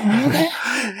regular.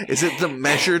 Is it the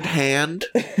measured hand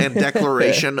and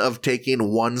declaration of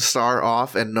taking 1 star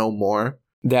off and no more?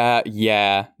 That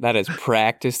is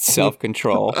practiced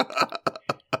self-control.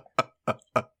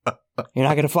 You're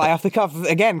not going to fly off the cuff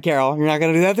again, Carol. You're not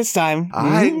going to do that this time.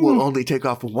 I will only take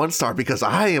off 1 star because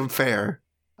I am fair.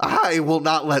 I will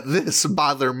not let this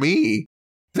bother me.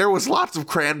 There was lots of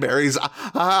cranberries.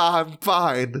 I'm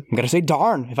fine. I'm going to say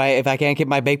darn. If I can't get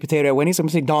my baked potato at Winnie's, I'm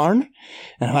going to say darn.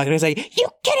 And I'm not going to say, you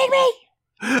kidding me?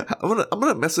 I'm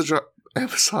gonna message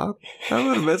Amazon. I'm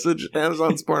going to message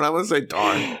Amazon Sport. I'm going to say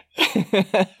darn.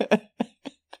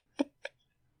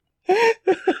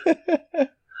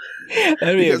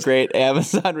 That'd be a great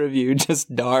Amazon review,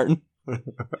 just darn.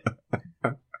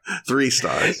 3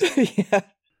 stars. Yeah.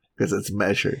 Because it's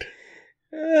measured.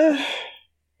 Do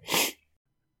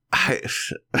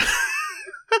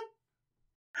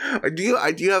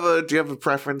you have a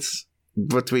preference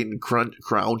between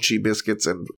crunchy biscuits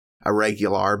and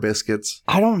regular biscuits?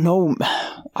 I don't know.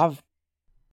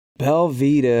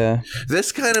 Belvita.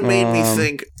 This kind of made me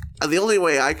think. The only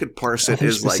way I could parse it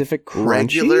is like crunchy?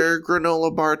 Regular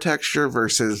granola bar texture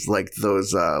versus like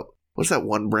those what's that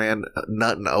one brand,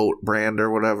 Nut and Oat brand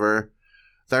or whatever.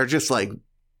 They're just like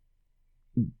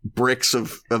bricks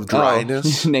of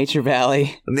dryness. Nature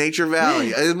Valley. Nature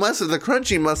Valley. The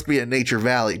crunchy must be a Nature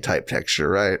Valley type texture,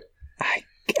 right?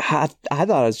 I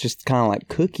thought it was just kind of like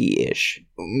cookie-ish.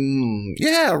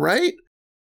 Yeah, right?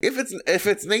 If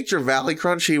it's Nature Valley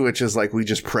crunchy, which is like we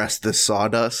just pressed this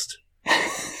sawdust.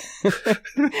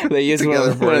 They use one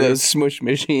of those smush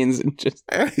machines and just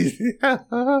if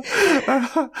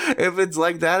it's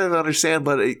like that, I understand,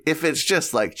 but if it's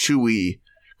just like chewy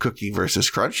cookie versus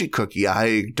crunchy cookie,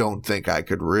 I don't think I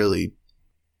could really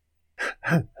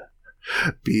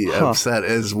be upset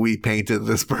as we painted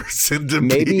this person to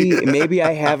be. Maybe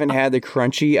I haven't had the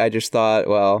crunchy. I just thought,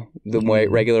 well, the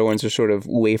regular ones are sort of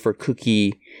wafer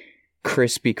cookie,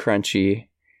 crispy crunchy.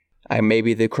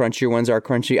 Maybe the crunchier ones are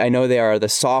crunchy. I know they are the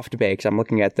soft bakes. I'm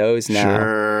looking at those now.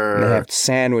 Sure. They have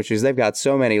sandwiches. They've got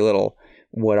so many little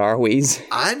what are we's.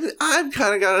 I'm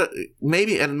kind of got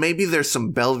maybe there's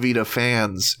some Belvita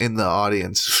fans in the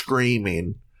audience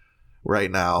screaming right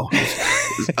now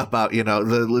about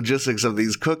the logistics of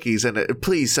these cookies, and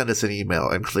please send us an email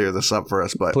and clear this up for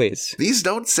us. But please, these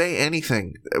don't say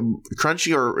anything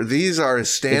crunchy, or these are as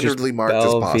standardly marked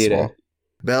as possible.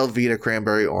 Belvita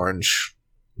cranberry orange.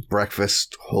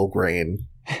 Breakfast whole grain.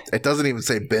 It doesn't even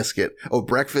say biscuit. Oh,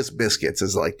 breakfast biscuits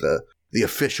is like the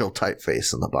official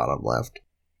typeface in the bottom left.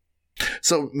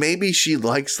 So maybe she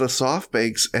likes the soft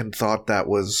bakes and thought that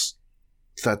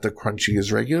the crunchy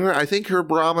is regular. I think her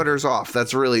barometer's off.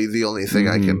 That's really the only thing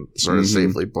I can sort of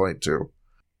safely point to.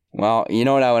 Well, you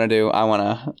know what I want to do? I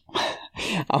want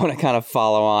to kind of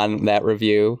follow on that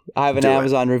review. I have an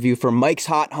Amazon review for Mike's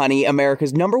Hot Honey,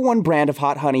 America's #1 brand of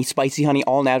hot honey, spicy honey,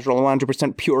 all natural,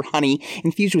 100% pure honey,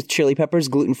 infused with chili peppers,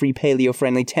 gluten-free,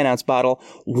 paleo-friendly, 10-ounce bottle,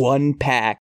 1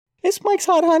 pack. It's Mike's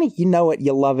Hot Honey. You know it.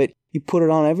 You love it. You put it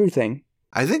on everything.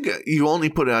 I think you only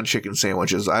put it on chicken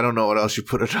sandwiches. I don't know what else you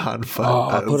put it on.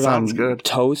 But put it on good.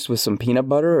 Toast with some peanut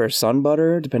butter or sun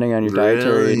butter, depending on your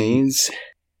dietary needs.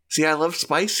 See, I love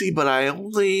spicy, but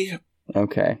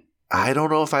Okay. I don't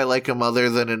know if I like them other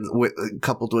than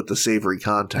coupled with the savory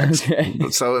context. Okay.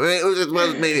 So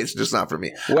maybe it's just not for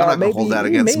me. Well, I'm not going to hold that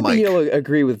against Mike. Maybe you'll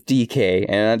agree with DK,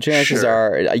 and chances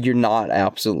are you're not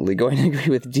absolutely going to agree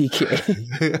with DK.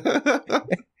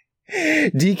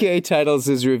 DK titles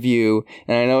his review,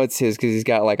 and I know it's his because he's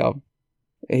got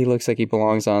he looks like he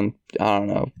belongs on, I don't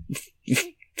know,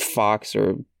 Fox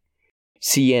or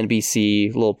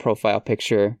CNBC, little profile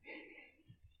picture.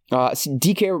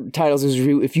 DK titles his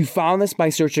review, "If you found this by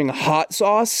searching hot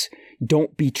sauce,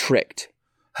 don't be tricked.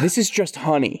 This is just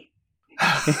honey."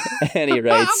 And he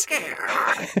writes,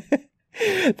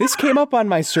 "This came up on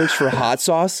my search for hot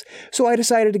sauce, so I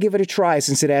decided to give it a try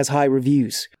since it has high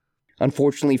reviews.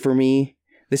 Unfortunately for me,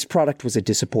 this product was a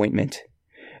disappointment.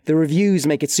 The reviews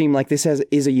make it seem like this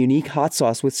is a unique hot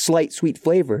sauce with slight sweet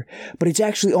flavor, but it's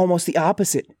actually almost the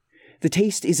opposite. The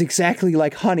taste is exactly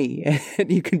like honey,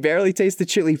 and you can barely taste the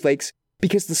chili flakes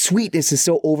because the sweetness is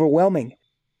so overwhelming.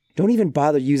 Don't even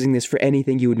bother using this for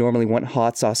anything you would normally want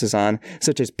hot sauces on,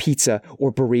 such as pizza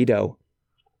or burrito.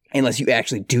 Unless you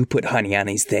actually do put honey on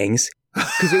these things,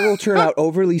 because it will turn out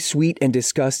overly sweet and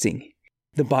disgusting.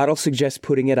 The bottle suggests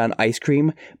putting it on ice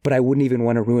cream, but I wouldn't even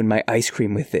want to ruin my ice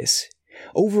cream with this.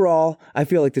 Overall, I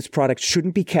feel like this product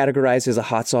shouldn't be categorized as a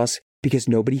hot sauce because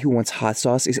nobody who wants hot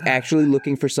sauce is actually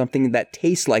looking for something that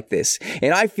tastes like this,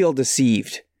 and I feel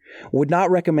deceived. Would not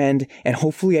recommend, and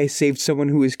hopefully I saved someone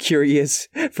who is curious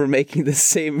from making the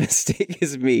same mistake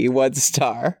as me. 1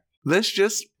 star." This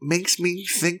just makes me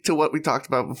think to what we talked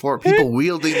about before. People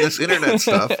wielding this internet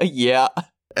stuff. Yeah.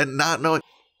 And not knowing.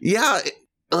 Yeah,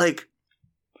 like,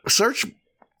 search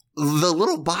the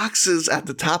little boxes at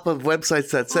the top of websites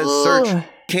that says search.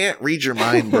 Can't read your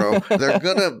mind, bro. They're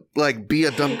gonna, like, be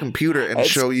a dumb computer and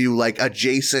show you, like,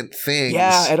 adjacent things.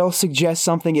 Yeah, it'll suggest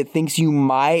something it thinks you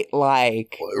might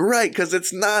like. Right, because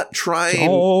it's not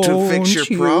trying to fix your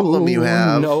problem you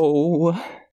have. No.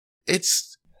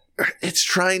 It's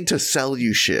trying to sell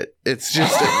you shit. It's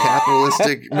just a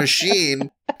capitalistic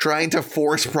machine trying to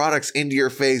force products into your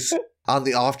face on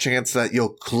the off chance that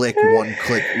you'll click one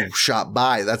click shop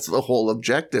buy. That's the whole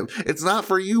objective. It's not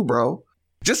for you, bro.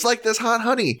 Just like this hot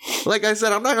honey. Like I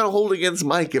said, I'm not going to hold against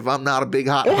Mike if I'm not a big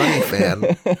hot honey fan.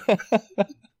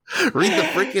 Read the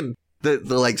freaking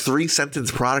the like 3-sentence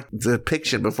product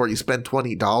depiction before you spend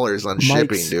 $20 on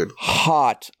shipping, dude.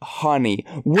 Hot honey.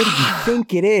 What do you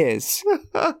think it is?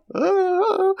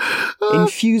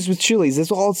 Infused with chilies.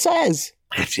 That's all it says.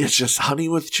 It's just honey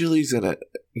with chilies in it,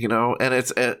 you know, and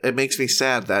it makes me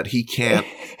sad that he can't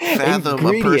fathom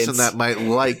a person that might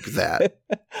like that.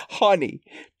 Honey,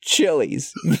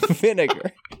 chilies,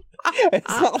 vinegar. It's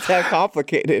not that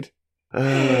complicated.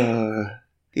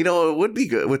 You know, it would be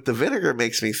good with the vinegar.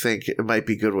 Makes me think it might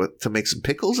be good to make some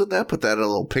pickles in that. Put that in a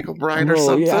little pickle brine or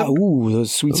something. Yeah, ooh,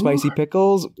 those sweet spicy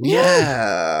pickles.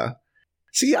 Yeah.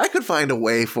 See, I could find a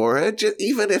way for it,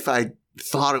 even if I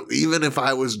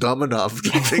was dumb enough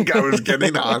to think I was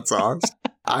getting hot sauce,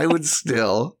 I would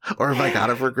still, or if I got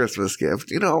it for a Christmas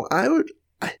gift, you know, I would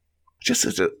just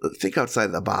think outside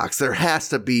the box. There has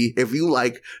to be, if you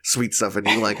like sweet stuff and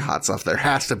you like hot stuff, there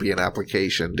has to be an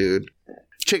application, dude.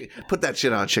 Put that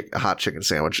shit on a hot chicken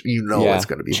sandwich. You know it's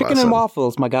going to be chicken bussin'. and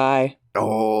waffles, my guy.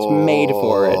 Oh, it's made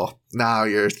for it.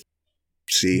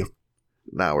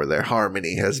 Now we're there.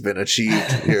 Harmony has been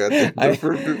achieved here at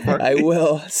the party. I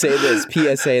will say this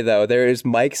PSA though. There is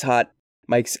Mike's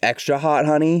extra hot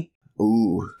honey.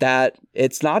 Ooh, that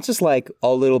it's not just like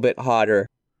a little bit hotter.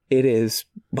 It is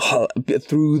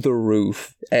through the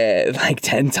roof, like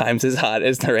 10 times as hot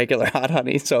as the regular hot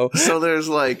honey. So there's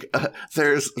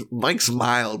there's Mike's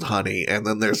mild honey, and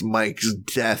then there's Mike's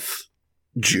death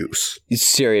juice.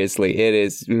 Seriously, it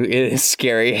is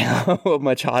scary how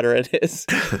much hotter it is.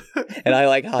 And I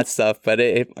like hot stuff, but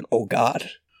oh god.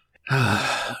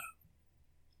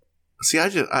 See,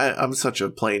 I'm such a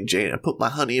plain Jane. I put my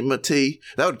honey in my tea.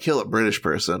 That would kill a British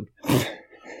person.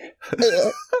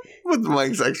 With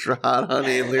Mike's extra hot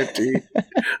honey in their tea.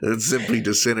 It'd simply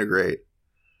disintegrate.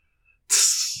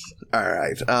 All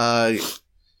right.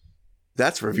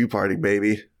 That's Review Party,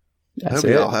 baby. I hope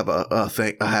you all have a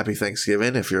happy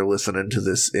Thanksgiving if you're listening to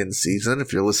this in season.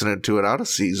 If you're listening to it out of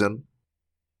season,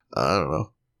 I don't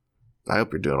know. I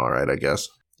hope you're doing all right, I guess.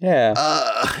 Yeah.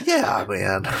 Yeah,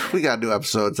 man. We got new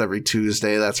episodes every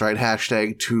Tuesday. That's right.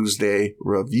 # Tuesday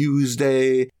Reviews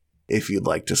Day. If you'd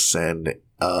like to send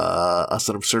us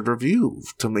an absurd review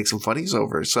to make some funnies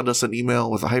over, send us an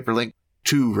email with a hyperlink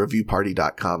to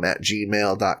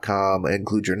reviewparty.com@gmail.com.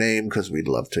 Include your name because we'd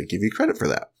love to give you credit for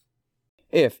that.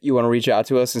 If you want to reach out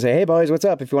to us and say, hey, boys, what's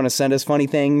up? If you want to send us funny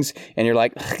things and you're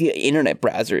like, internet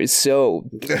browser is so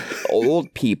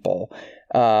old people.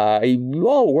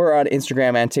 We're on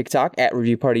Instagram and TikTok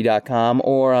 @reviewparty.com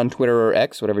or on Twitter or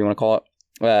X, whatever you want to call it,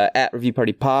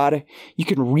 @reviewpartypod. You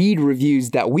can read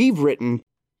reviews that we've written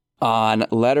on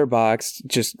Letterboxd.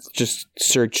 Just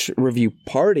search Review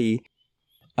Party.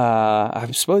 I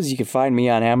suppose you can find me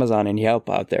on Amazon and Yelp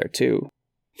out there, too.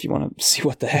 If you want to see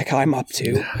what the heck I'm up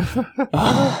to.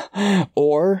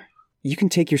 Or you can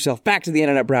take yourself back to the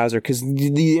internet browser because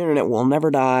the internet will never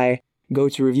die. Go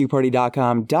to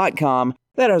reviewparty.com.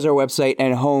 That is our website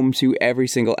and home to every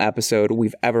single episode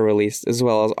we've ever released, as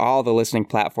well as all the listening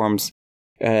platforms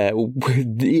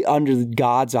under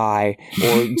God's eye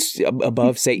or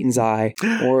above Satan's eye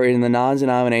or in the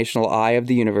non-denominational eye of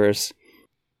the universe.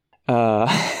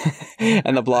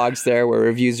 And the blogs there where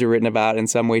reviews are written about in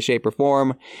some way, shape, or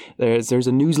form. There's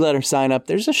a newsletter sign up.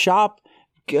 There's a shop.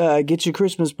 Get your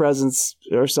Christmas presents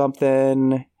or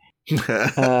something.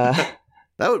 That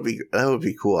would be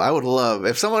cool. I would love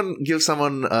if someone gives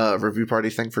someone a Review Party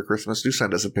thing for Christmas. Do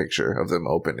send us a picture of them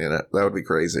opening it. That would be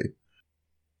crazy.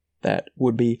 That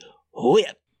would be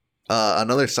lit.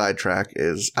 Another sidetrack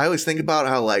is I always think about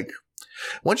how like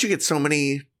once you get so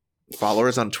many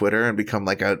followers on Twitter and become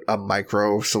like a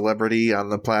micro celebrity on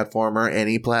the platform or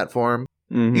any platform,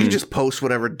 you can just post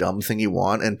whatever dumb thing you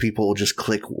want and people will just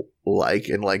click like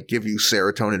and like give you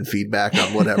serotonin feedback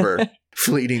on whatever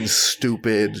fleeting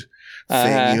stupid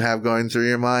thing you have going through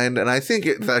your mind. And I think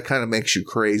that kind of makes you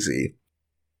crazy.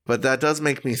 But that does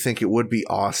make me think it would be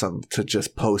awesome to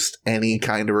just post any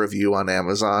kind of review on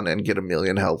Amazon and get 1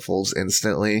 million helpfuls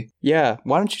instantly. Yeah,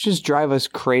 why don't you just drive us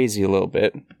crazy a little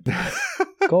bit?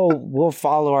 We'll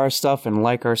follow our stuff and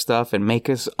like our stuff and make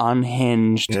us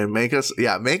unhinged. And make us.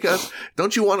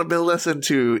 Don't you want to build us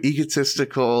into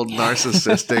egotistical,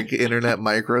 narcissistic internet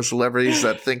micro celebrities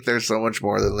that think they're so much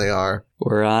more than they are?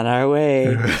 We're on our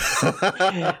way.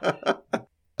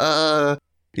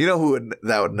 You know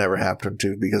that would never happen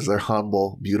to, because they're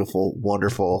humble, beautiful,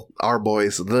 wonderful. Our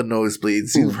boys, the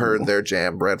Nosebleeds, you've heard their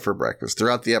jam, bread for breakfast.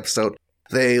 Throughout the episode,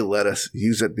 they let us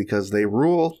use it because they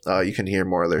rule. You can hear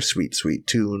more of their sweet, sweet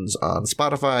tunes on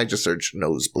Spotify. Just search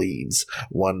Nosebleeds,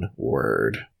 one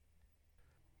word.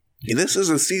 This is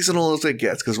as seasonal as it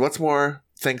gets, because what's more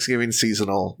Thanksgiving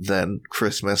seasonal than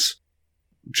Christmas?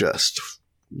 Just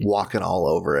walking all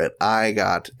over it. I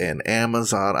got an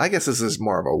Amazon. I guess this is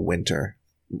more of a winter.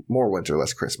 More winter,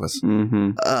 less Christmas.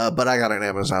 Mm-hmm. But I got an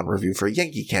Amazon review for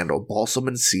Yankee Candle Balsam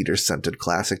and Cedar Scented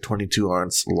Classic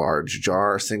 22-ounce large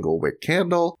jar single wick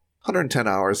candle, 110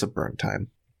 hours of burn time.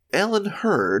 Ellen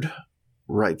Hurd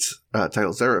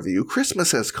titles their review,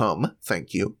 Christmas has come,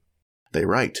 thank you. They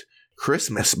write,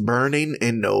 Christmas burning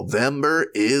in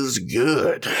November is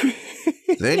good.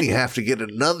 Then you have to get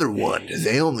another one.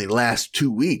 They only last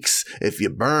 2 weeks. If you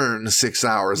burn 6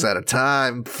 hours at a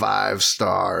time, 5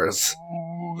 stars.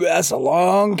 That's a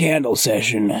long candle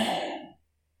session.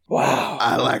 Wow.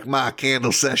 I like my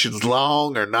candle sessions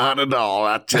long or not at all,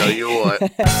 I tell you what.